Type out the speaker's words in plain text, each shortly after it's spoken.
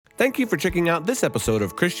Thank you for checking out this episode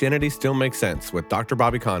of Christianity Still Makes Sense with Dr.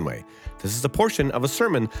 Bobby Conway. This is a portion of a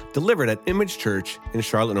sermon delivered at Image Church in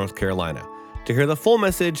Charlotte, North Carolina. To hear the full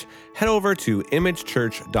message, head over to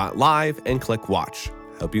imagechurch.live and click watch.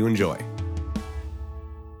 Hope you enjoy.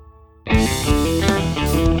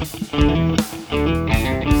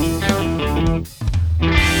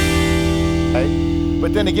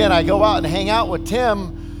 But then again, I go out and hang out with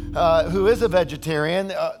Tim, who is a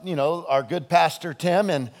vegetarian, our good pastor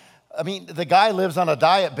Tim. And I mean, the guy lives on a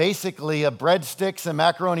diet basically of breadsticks and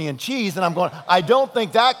macaroni and cheese. And I'm going, I don't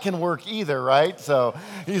think that can work either, right? So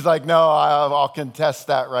he's like, no, I'll contest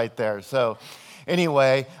that right there. So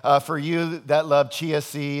anyway, for you that love chia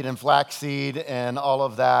seed and flaxseed and all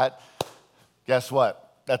of that, guess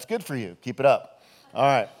what? That's good for you. Keep it up. All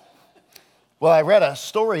right. Well, I read a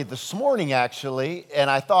story this morning, actually, and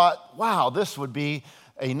I thought, wow, this would be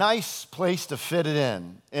a nice place to fit it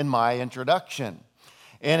in my introduction.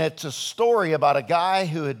 And it's a story about a guy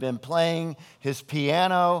who had been playing his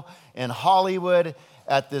piano in Hollywood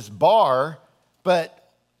at this bar,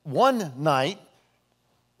 but one night,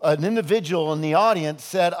 an individual in the audience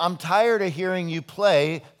said, I'm tired of hearing you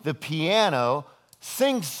play the piano,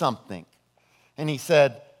 sing something. And he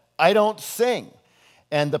said, I don't sing.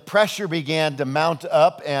 And the pressure began to mount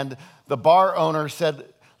up, and the bar owner said,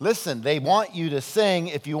 listen, they want you to sing.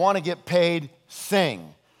 If you want to get paid,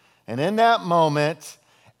 sing. And in that moment,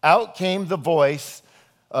 out came the voice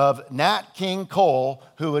of Nat King Cole,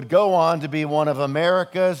 who would go on to be one of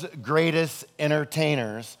America's greatest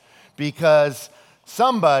entertainers because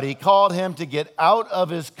somebody called him to get out of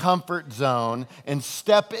his comfort zone and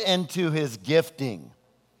step into his gifting.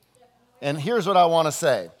 And here's what I want to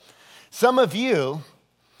say. Some of you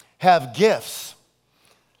have gifts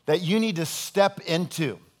that you need to step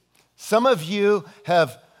into. Some of you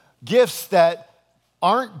have gifts that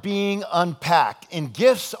aren't being unpacked. And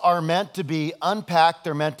gifts are meant to be unpacked.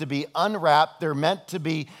 They're meant to be unwrapped. They're meant to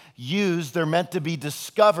be used. They're meant to be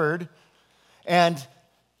discovered. And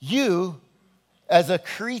you, as a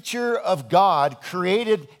creature of God,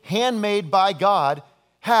 created, handmade by God,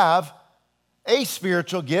 have a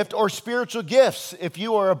spiritual gift or spiritual gifts if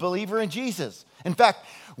you are a believer in Jesus. In fact,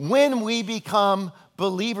 when we become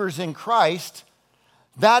believers in Christ,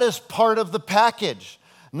 that is part of the package.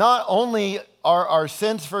 Not only are our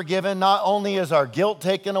sins forgiven, not only is our guilt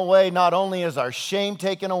taken away, not only is our shame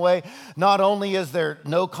taken away, not only is there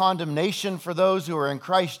no condemnation for those who are in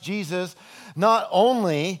Christ Jesus, not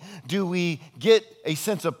only do we get a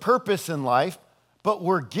sense of purpose in life, but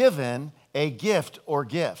we're given a gift or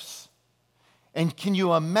gifts. And can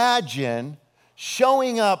you imagine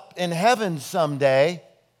showing up in heaven someday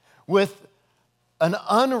with an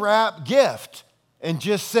unwrapped gift and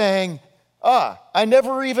just saying, I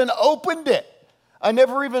never even opened it. I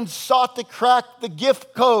never even sought to crack the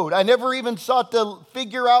gift code. I never even sought to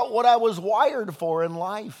figure out what I was wired for in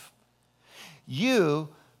life. You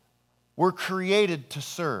were created to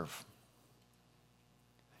serve.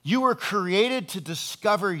 You were created to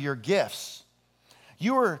discover your gifts.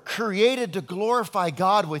 You were created to glorify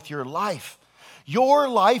God with your life. Your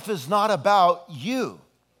life is not about you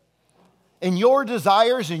and your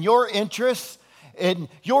desires and your interests. And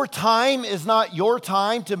your time is not your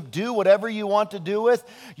time to do whatever you want to do with.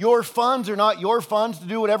 Your funds are not your funds to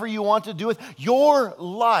do whatever you want to do with. Your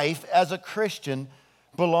life as a Christian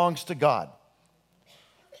belongs to God.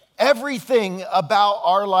 Everything about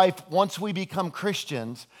our life once we become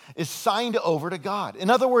Christians is signed over to God.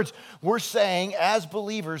 In other words, we're saying as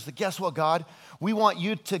believers that guess what, God? We want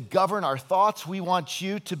you to govern our thoughts. We want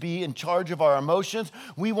you to be in charge of our emotions.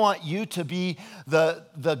 We want you to be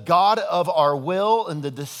the God of our will and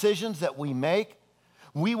the decisions that we make.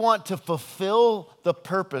 We want to fulfill the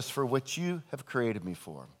purpose for which you have created me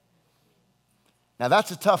for. Now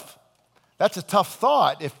that's a tough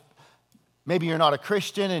thought if maybe you're not a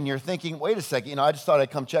Christian and you're thinking, wait a second, I just thought I'd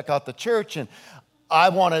come check out the church and I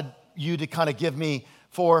wanted you to kind of give me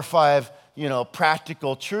 4 or 5,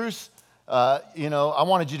 practical truths. I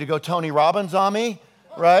wanted you to go Tony Robbins on me,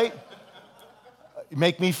 right?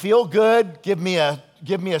 Make me feel good. Give me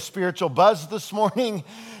a spiritual buzz this morning,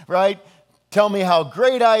 right? Tell me how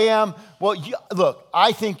great I am. Well, look,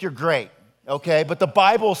 I think you're great, okay? But the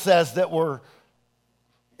Bible says that we're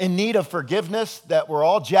in need of forgiveness, that we're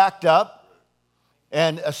all jacked up,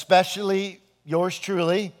 and especially yours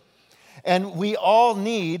truly. And we all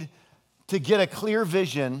need to get a clear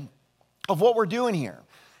vision of what we're doing here.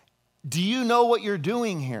 Do you know what you're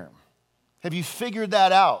doing here? Have you figured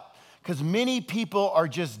that out? Because many people are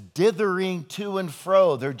just dithering to and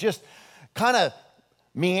fro. They're just kind of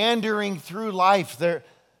meandering through life.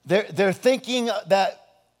 They're thinking that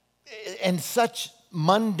in such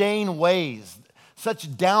mundane ways,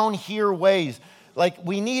 such down here ways. Like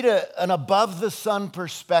we need an above the sun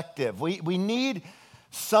perspective. We need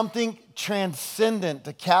something transcendent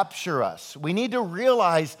to capture us. We need to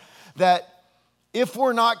realize that if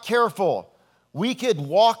we're not careful, we could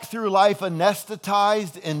walk through life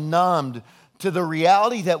anesthetized and numbed to the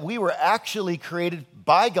reality that we were actually created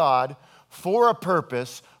by God for a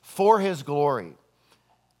purpose, for His glory.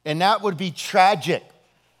 And that would be tragic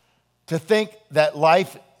to think that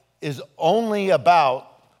life is only about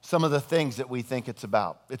some of the things that we think it's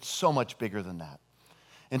about. It's so much bigger than that.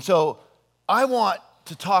 And so I want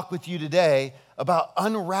to talk with you today about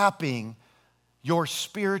unwrapping your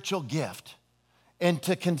spiritual gift and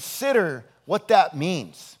to consider what that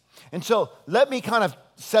means. And so let me kind of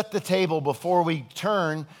set the table before we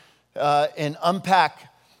turn and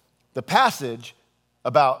unpack the passage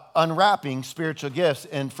about unwrapping spiritual gifts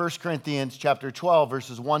in 1 Corinthians chapter 12,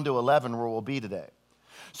 verses 1 to 11, where we'll be today.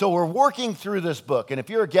 So we're working through this book, and if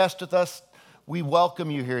you're a guest with us, we welcome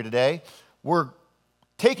you here today. We're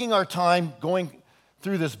taking our time going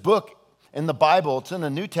through this book in the Bible. It's in the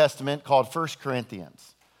New Testament called 1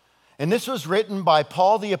 Corinthians. And this was written by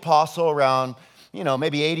Paul the Apostle around,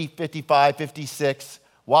 maybe 80, 55, 56,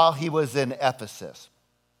 while he was in Ephesus.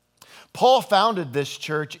 Paul founded this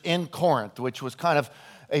church in Corinth, which was kind of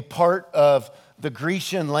a part of the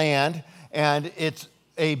Grecian land, and it's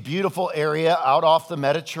a beautiful area out off the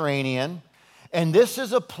Mediterranean. And this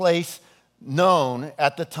is a place known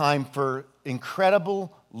at the time for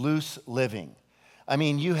incredible loose living. I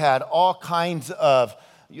mean, you had all kinds of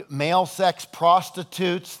male sex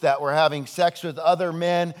prostitutes that were having sex with other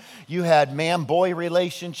men. You had man-boy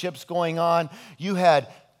relationships going on. You had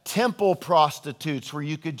temple prostitutes where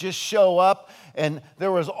you could just show up and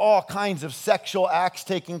there was all kinds of sexual acts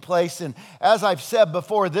taking place. And as I've said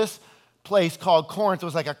before, this place called Corinth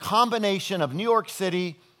was like a combination of New York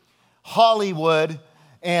City, Hollywood,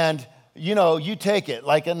 and you take it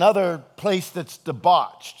like another place that's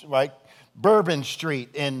debauched, right? Bourbon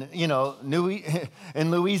Street in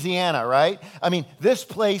Louisiana, right? I mean, this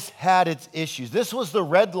place had its issues. This was the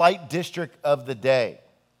red light district of the day.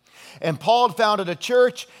 And Paul had founded a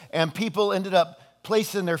church, and people ended up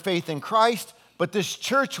placing their faith in Christ, but this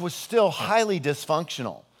church was still highly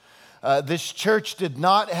dysfunctional. This church did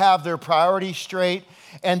not have their priorities straight,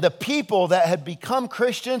 and the people that had become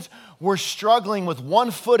Christians were struggling with one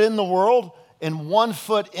foot in the world and one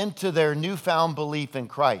foot into their newfound belief in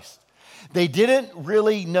Christ. They didn't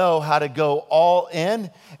really know how to go all in,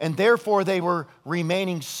 and therefore they were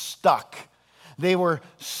remaining stuck. They were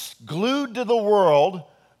glued to the world,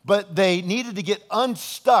 but they needed to get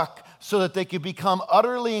unstuck so that they could become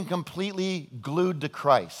utterly and completely glued to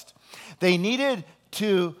Christ. They needed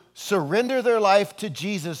to surrender their life to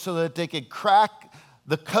Jesus so that they could crack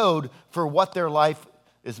the code for what their life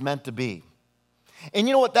is meant to be. And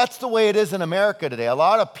you know what? That's the way it is in America today. A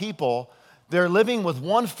lot of people, they're living with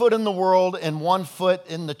one foot in the world and one foot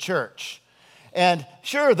in the church. And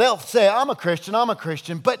sure, they'll say, I'm a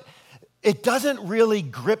Christian, but it doesn't really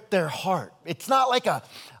grip their heart. It's not like a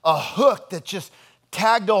hook that just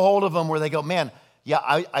tagged a hold of them where they go, man, yeah,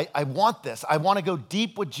 I want this. I want to go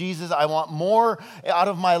deep with Jesus. I want more out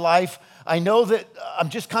of my life. I know that I'm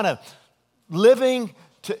just kind of living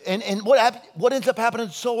and what ends up happening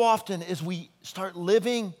so often is we start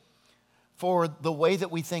living for the way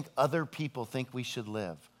that we think other people think we should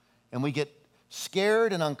live. And we get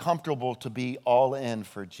scared and uncomfortable to be all in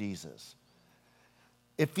for Jesus.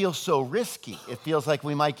 It feels so risky. It feels like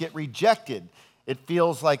we might get rejected. It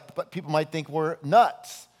feels like people might think we're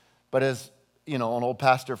nuts. But as an old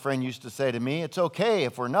pastor friend used to say to me, it's okay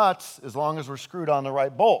if we're nuts as long as we're screwed on the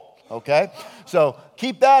right bolt, okay? So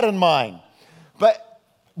keep that in mind. But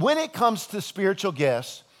when it comes to spiritual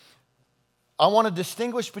gifts, I want to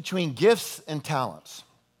distinguish between gifts and talents.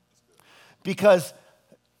 Because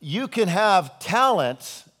you can have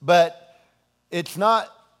talents, but it's not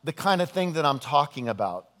the kind of thing that I'm talking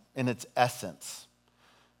about in its essence.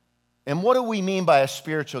 And what do we mean by a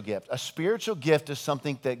spiritual gift? A spiritual gift is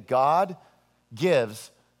something that God gives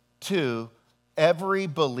to every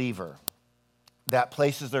believer that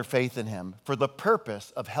places their faith in Him for the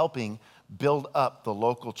purpose of helping build up the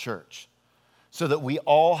local church so that we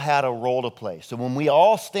all had a role to play. So when we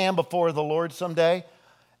all stand before the Lord someday,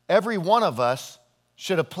 every one of us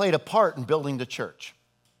should have played a part in building the church.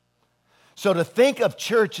 So to think of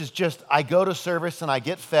church as just, I go to service and I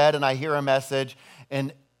get fed and I hear a message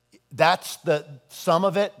and that's the sum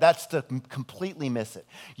of it, that's to completely miss it.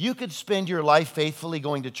 You could spend your life faithfully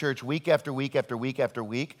going to church week after week after week after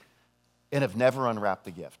week and have never unwrapped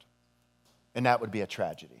the gift. And that would be a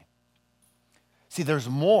tragedy. See, there's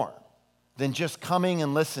more than just coming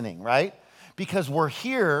and listening, right? Because we're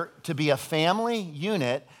here to be a family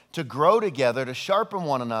unit, to grow together, to sharpen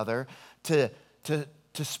one another, to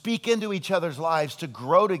speak into each other's lives, to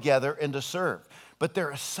grow together and to serve. But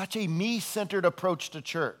there is such a me-centered approach to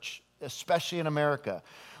church, especially in America.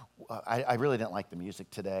 I really didn't like the music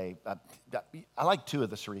today. I liked 2 of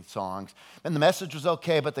the 3 songs. And the message was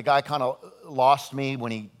okay, but the guy kind of lost me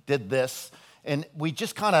when he did this. And we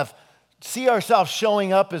just kind of see ourselves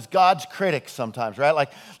showing up as God's critics sometimes, right?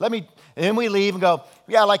 Like, and then we leave and go,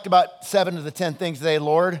 yeah, I liked about 7 of the 10 things today,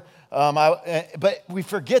 Lord. But we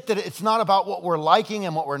forget that it's not about what we're liking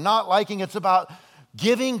and what we're not liking. It's about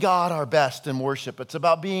giving God our best in worship. It's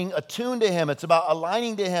about being attuned to Him. It's about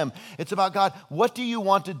aligning to Him. It's about, God, what do you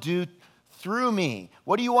want to do through me?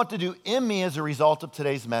 What do you want to do in me as a result of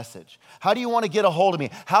today's message? How do you want to get a hold of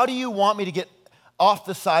me? How do you want me to get off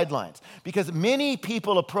the sidelines? Because many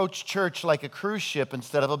people approach church like a cruise ship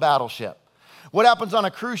instead of a battleship. What happens on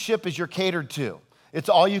a cruise ship is you're catered to. It's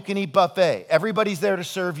all-you-can-eat buffet. Everybody's there to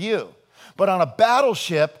serve you. But on a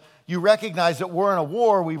battleship, you recognize that we're in a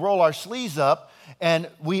war, we roll our sleeves up, and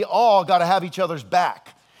we all got to have each other's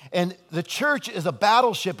back. And the church is a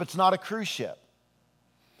battleship, it's not a cruise ship.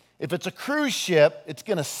 If it's a cruise ship, it's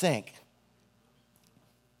going to sink.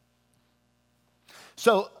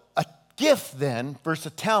 So a gift then versus a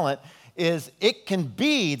talent is it can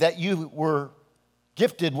be that you were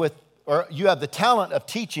gifted with, or you have the talent of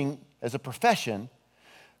teaching as a profession,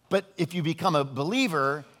 but if you become a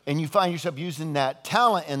believer and you find yourself using that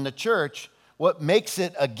talent in the church, what makes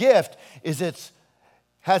it a gift is it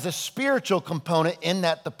has a spiritual component in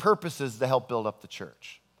that the purpose is to help build up the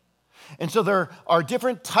church. And so there are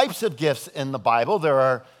different types of gifts in the Bible. There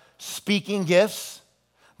are speaking gifts,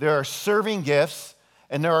 there are serving gifts,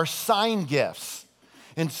 and there are sign gifts.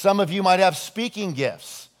 And some of you might have speaking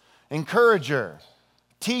gifts, encourager,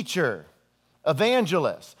 teacher,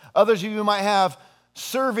 evangelist. Others of you might have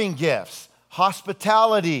serving gifts,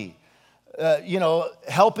 hospitality,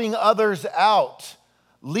 helping others out,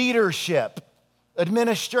 leadership,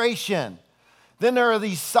 administration. Then there are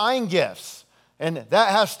these sign gifts, and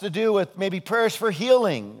that has to do with maybe prayers for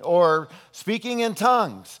healing or speaking in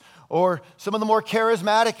tongues or some of the more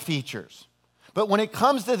charismatic features. But when it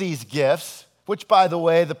comes to these gifts, which, by the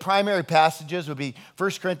way, the primary passages would be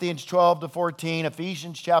 1 Corinthians 12 to 14,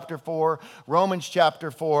 Ephesians chapter 4, Romans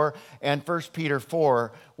chapter 4, and 1 Peter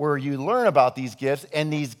 4, where you learn about these gifts.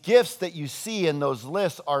 And these gifts that you see in those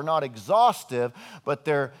lists are not exhaustive, but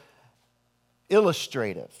they're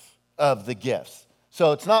illustrative of the gifts.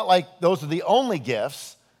 So it's not like those are the only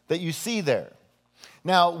gifts that you see there.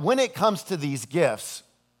 Now, when it comes to these gifts,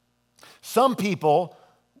 some people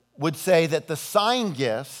would say that the sign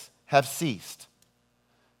gifts have ceased.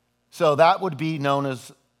 So that would be known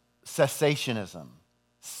as cessationism,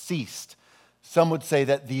 ceased. Some would say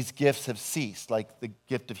that these gifts have ceased, like the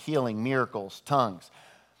gift of healing, miracles, tongues.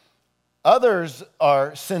 Others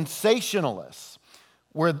are sensationalists,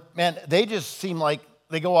 where, man, they just seem like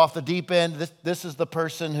they go off the deep end. This is the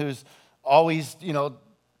person who's always,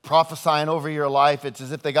 prophesying over your life. It's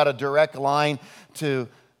as if they got a direct line to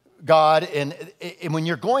God. And when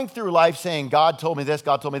you're going through life saying, God told me this,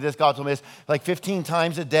 God told me this, God told me this, like 15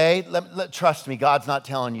 times a day, trust me, God's not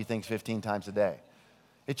telling you things 15 times a day.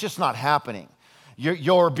 It's just not happening.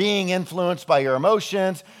 You're being influenced by your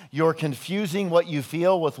emotions. You're confusing what you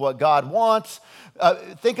feel with what God wants.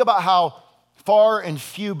 Think about how far and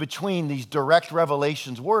few between these direct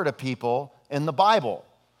revelations were to people in the Bible.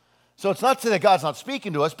 So it's not to say that God's not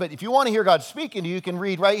speaking to us, but if you want to hear God speaking to you, you can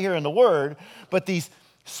read right here in the Word. But these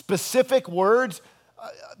specific words,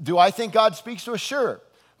 do I think God speaks to us? Sure.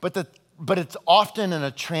 But it's often in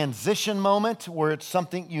a transition moment where it's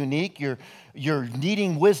something unique. You're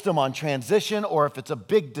needing wisdom on transition, or if it's a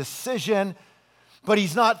big decision. But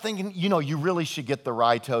he's not thinking, you really should get the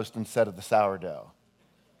rye toast instead of the sourdough,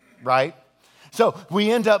 right? So we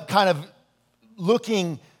end up kind of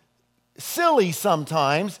looking silly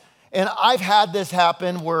sometimes. And I've had this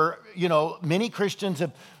happen where, many Christians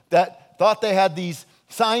that thought they had these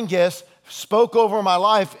sign gifts spoke over my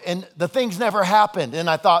life, and the things never happened. And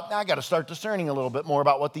I thought, I got to start discerning a little bit more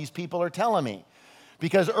about what these people are telling me.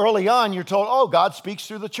 Because early on, you're told, oh, God speaks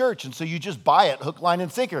through the church. And so you just buy it, hook, line, and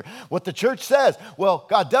sinker. What the church says, well,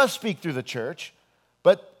 God does speak through the church,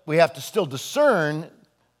 but we have to still discern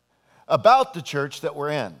about the church that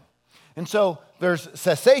we're in. And so there's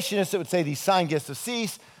cessationists that would say these sign gifts have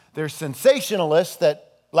ceased. There's sensationalists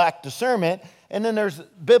that lack discernment. And then there's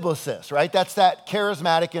biblicists, right? That's that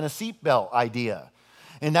charismatic in a seatbelt idea.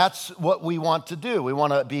 And that's what we want to do. We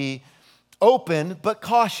want to be open but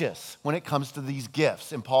cautious when it comes to these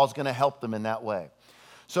gifts. And Paul's going to help them in that way.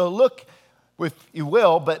 So look if you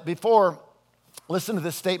will, but before, listen to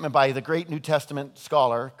this statement by the great New Testament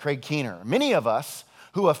scholar, Craig Keener. Many of us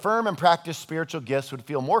who affirm and practice spiritual gifts would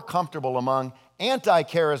feel more comfortable among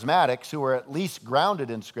anticharismatics who are at least grounded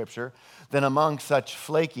in Scripture than among such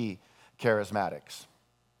flaky charismatics.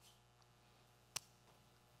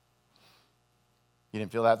 You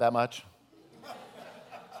didn't feel that much?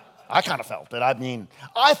 I kind of felt it. I mean,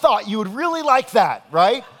 I thought you would really like that,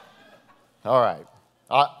 right? All right.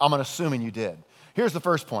 I'm assuming you did. Here's the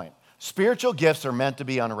first point. Spiritual gifts are meant to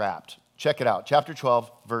be unwrapped. Check it out. Chapter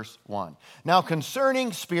 12, verse 1. Now,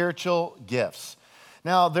 concerning spiritual gifts.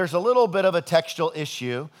 Now, there's a little bit of a textual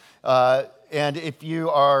issue. And if you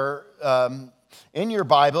are in your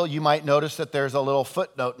Bible, you might notice that there's a little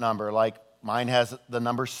footnote number, like mine has the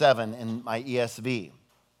number 7 in my ESV.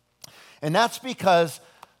 And that's because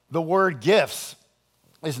the word gifts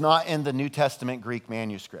is not in the New Testament Greek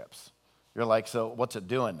manuscripts. You're like, so what's it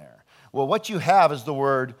doing there? Well, what you have is the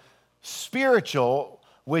word spiritual,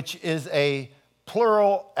 which is a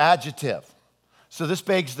plural adjective. So this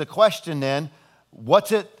begs the question then,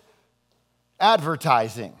 what's it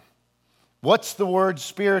advertising? What's the word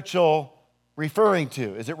spiritual referring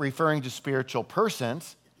to? Is it referring to spiritual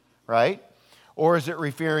persons, right? Or is it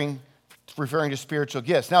referring to spiritual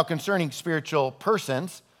gifts? Now, concerning spiritual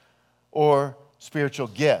persons or spiritual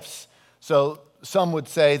gifts. So some would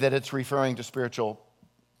say that it's referring to spiritual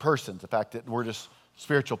persons, the fact that we're just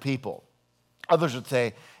spiritual people. Others would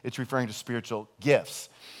say it's referring to spiritual gifts.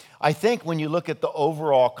 I think when you look at the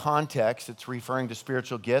overall context, it's referring to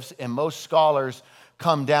spiritual gifts, and most scholars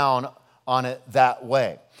come down on it that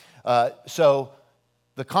way. So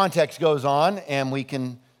the context goes on, and we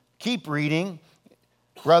can keep reading.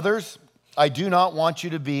 Brothers, I do not want you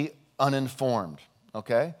to be uninformed,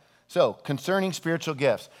 okay? So, concerning spiritual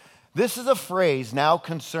gifts. This is a phrase, now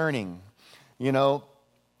concerning,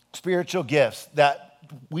 spiritual gifts, that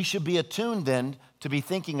we should be attuned then to be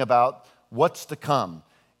thinking about what's to come.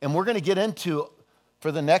 And we're going to get into,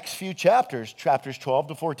 for the next few chapters 12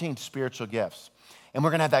 to 14, spiritual gifts. And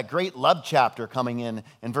we're going to have that great love chapter coming in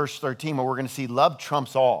verse 13, where we're going to see love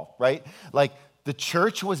trumps all, right? Like the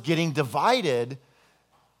church was getting divided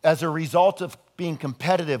as a result of being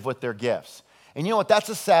competitive with their gifts. And you know what? That's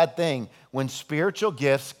a sad thing when spiritual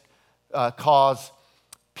gifts cause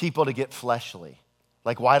people to get fleshly.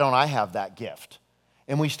 Like, why don't I have that gift?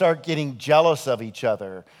 And we start getting jealous of each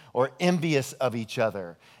other or envious of each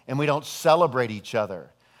other, and we don't celebrate each other.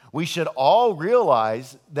 We should all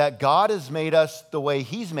realize that God has made us the way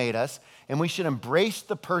He's made us, and we should embrace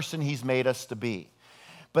the person He's made us to be.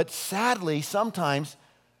 But sadly, sometimes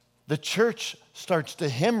the church starts to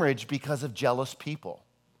hemorrhage because of jealous people,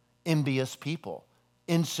 envious people,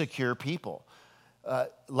 insecure people,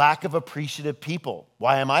 lack of appreciative people.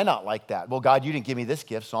 Why am I not like that? Well, God, you didn't give me this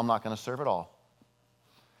gift, so I'm not going to serve it all.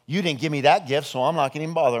 You didn't give me that gift, so I'm not going to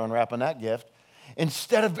even bother unwrapping that gift.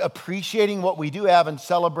 Instead of appreciating what we do have and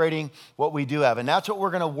celebrating what we do have. And that's what we're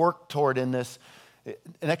going to work toward in this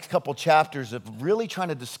next couple chapters, of really trying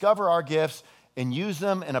to discover our gifts and use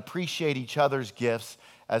them and appreciate each other's gifts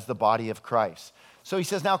as the body of Christ. So he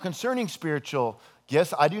says, now concerning spiritual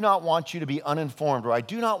gifts, I do not want you to be uninformed, or I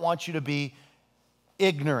do not want you to be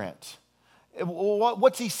ignorant.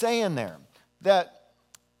 What's he saying there?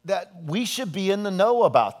 That we should be in the know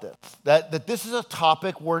about this. That this is a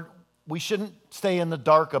topic where we shouldn't stay in the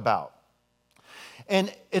dark about.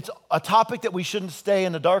 And it's a topic that we shouldn't stay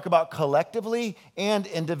in the dark about collectively and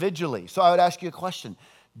individually. So I would ask you a question.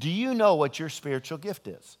 Do you know what your spiritual gift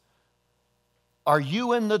is? Are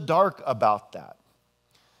you in the dark about that?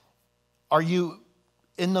 Are you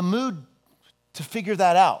in the mood to figure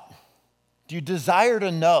that out? Do you desire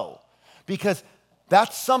to know? Because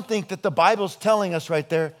that's something that the Bible's telling us right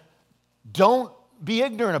there. Don't be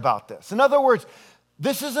ignorant about this. In other words,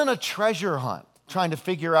 this isn't a treasure hunt trying to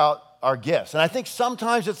figure out our gifts. And I think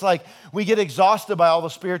sometimes it's like we get exhausted by all the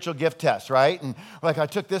spiritual gift tests, right? And like, I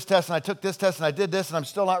took this test and I took this test and I did this and I'm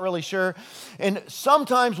still not really sure. And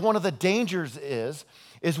sometimes one of the dangers is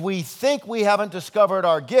we think we haven't discovered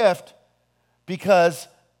our gift because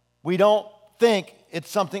we don't think it's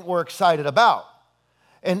something we're excited about.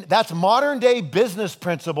 And that's modern day business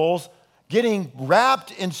principles getting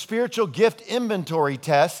wrapped in spiritual gift inventory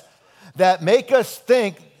tests that make us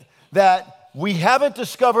think that we haven't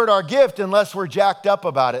discovered our gift unless we're jacked up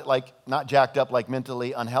about it. Like, not jacked up like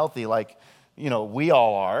mentally unhealthy, like, we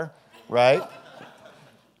all are, right?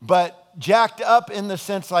 But jacked up in the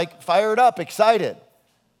sense like fired up, excited.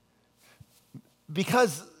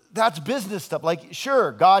 Because that's business stuff. Like,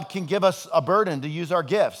 sure, God can give us a burden to use our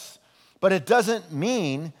gifts, but it doesn't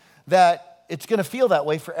mean that it's going to feel that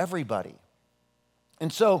way for everybody.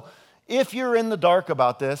 And so if you're in the dark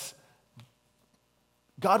about this,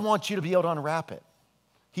 God wants you to be able to unwrap it.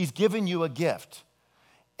 He's given you a gift.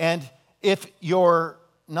 And if you're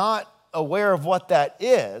not aware of what that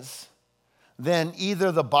is, then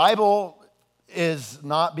either the Bible is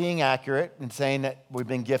not being accurate in saying that we've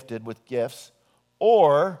been gifted with gifts,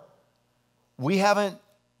 or we haven't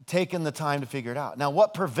taken the time to figure it out. Now,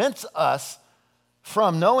 what prevents us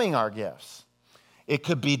from knowing our gifts? It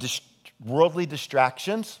could be worldly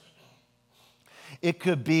distractions. It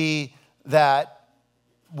could be that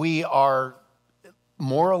we are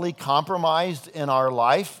morally compromised in our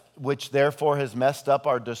life, which therefore has messed up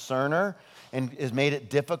our discerner and has made it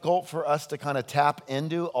difficult for us to kind of tap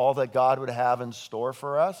into all that God would have in store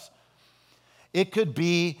for us. It could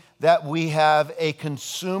be that we have a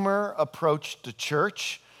consumer approach to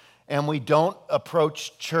church, and we don't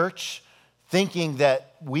approach church thinking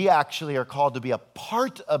that we actually are called to be a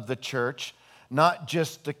part of the church, not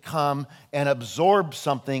just to come and absorb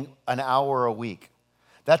something an hour a week.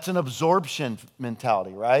 That's an absorption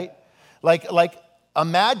mentality, right? Like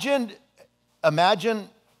imagine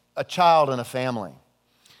a child in a family,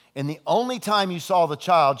 and the only time you saw the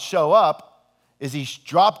child show up is he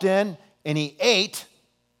dropped in and he ate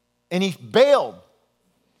and he bailed.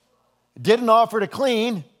 Didn't offer to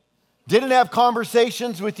clean, didn't have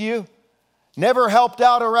conversations with you, never helped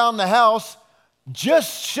out around the house,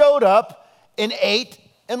 just showed up and ate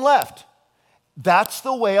and left. That's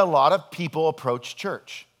the way a lot of people approach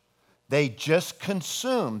church. They just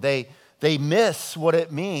consume. They miss what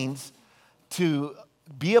it means to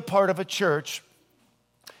be a part of a church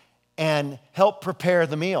and help prepare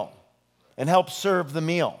the meal and help serve the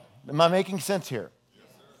meal. Am I making sense here?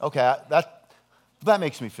 Okay, that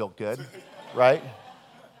makes me feel good, right?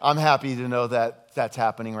 I'm happy to know that that's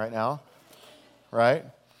happening right now, right?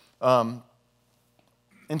 And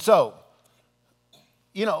so,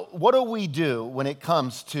 what do we do when it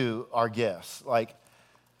comes to our gifts? Like,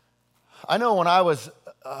 I know when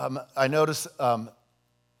I noticed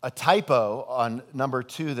a typo on number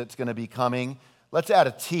 2 that's going to be coming. Let's add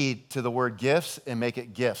a T to the word gifts and make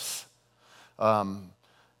it gifts.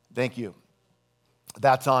 Thank you.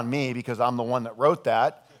 That's on me because I'm the one that wrote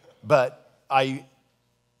that, but I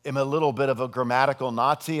am a little bit of a grammatical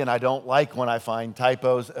Nazi, and I don't like when I find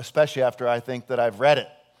typos, especially after I think that I've read it,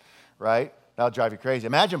 right? That'll drive you crazy.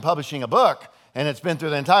 Imagine publishing a book, and it's been through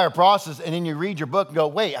the entire process, and then you read your book and go,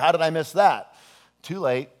 wait, how did I miss that? Too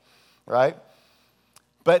late, right?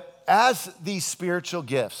 But as these spiritual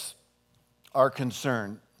gifts are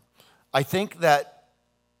concerned, I think that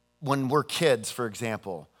when we're kids, for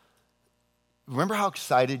example, remember how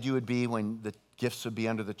excited you would be when the gifts would be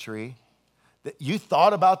under the tree? That you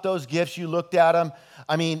thought about those gifts, you looked at them.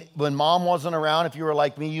 I mean, when mom wasn't around, if you were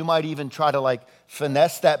like me, you might even try to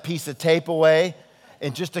finesse that piece of tape away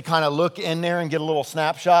and just to kind of look in there and get a little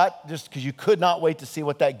snapshot, just because you could not wait to see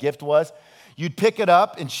what that gift was. You'd pick it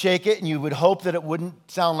up and shake it, and you would hope that it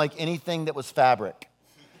wouldn't sound like anything that was fabric,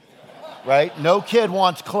 right? No kid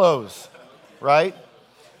wants clothes, right?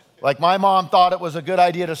 Like my mom thought it was a good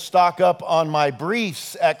idea to stock up on my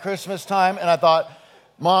briefs at Christmas time, and I thought,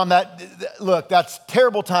 Mom, that's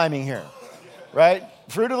terrible timing here, right?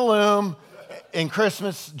 Fruit of the loom and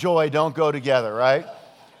Christmas joy don't go together, right?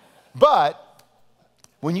 But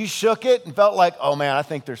when you shook it and felt like, oh man, I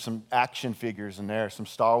think there's some action figures in there, some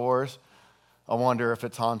Star Wars. I wonder if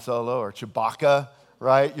it's Han Solo or Chewbacca,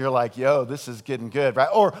 right? You're like, yo, this is getting good, right?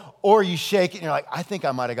 Or you shake it and you're like, I think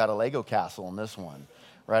I might have got a Lego castle in this one,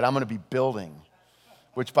 right? I'm going to be building,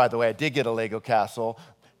 which, by the way, I did get a Lego castle,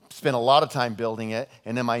 spent a lot of time building it,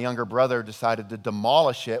 and then my younger brother decided to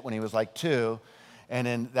demolish it when he was like 2, and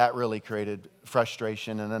then that really created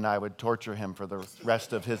frustration, and then I would torture him for the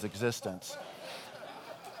rest of his existence.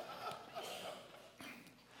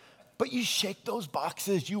 But you shake those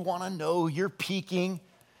boxes, you want to know, you're peeking.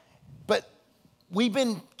 But we've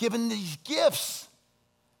been given these gifts,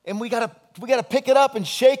 and we gotta pick it up and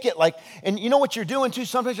shake it. And you know what you're doing too?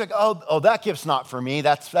 Sometimes you're like, oh, that gift's not for me.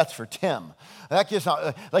 That's for Tim. That gift's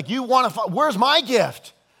not. You want to. Where's my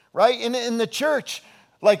gift? Right? In the church,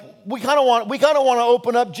 we kind of want to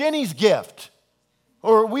open up Jenny's gift,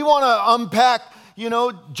 or we want to unpack,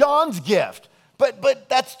 John's gift. But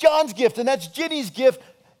that's John's gift, and that's Jenny's gift.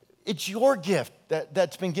 It's your gift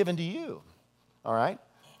that's been given to you, all right?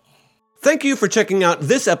 Thank you for checking out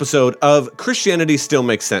this episode of Christianity Still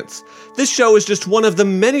Makes Sense. This show is just one of the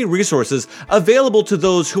many resources available to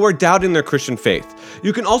those who are doubting their Christian faith.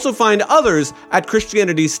 You can also find others at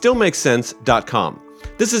ChristianityStillMakesSense.com.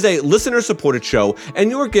 This is a listener-supported show,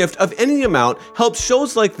 and your gift of any amount helps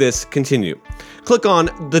shows like this continue. Click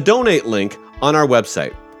on the donate link on our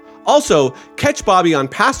website. Also, catch Bobby on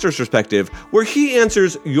Pastor's Perspective, where he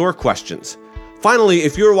answers your questions. Finally,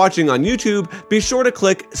 if you're watching on YouTube, be sure to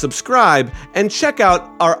click subscribe and check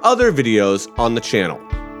out our other videos on the channel.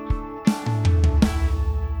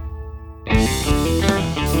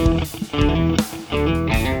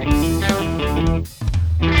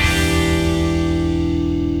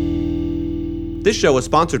 This show is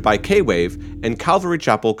sponsored by K-Wave and Calvary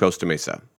Chapel, Costa Mesa.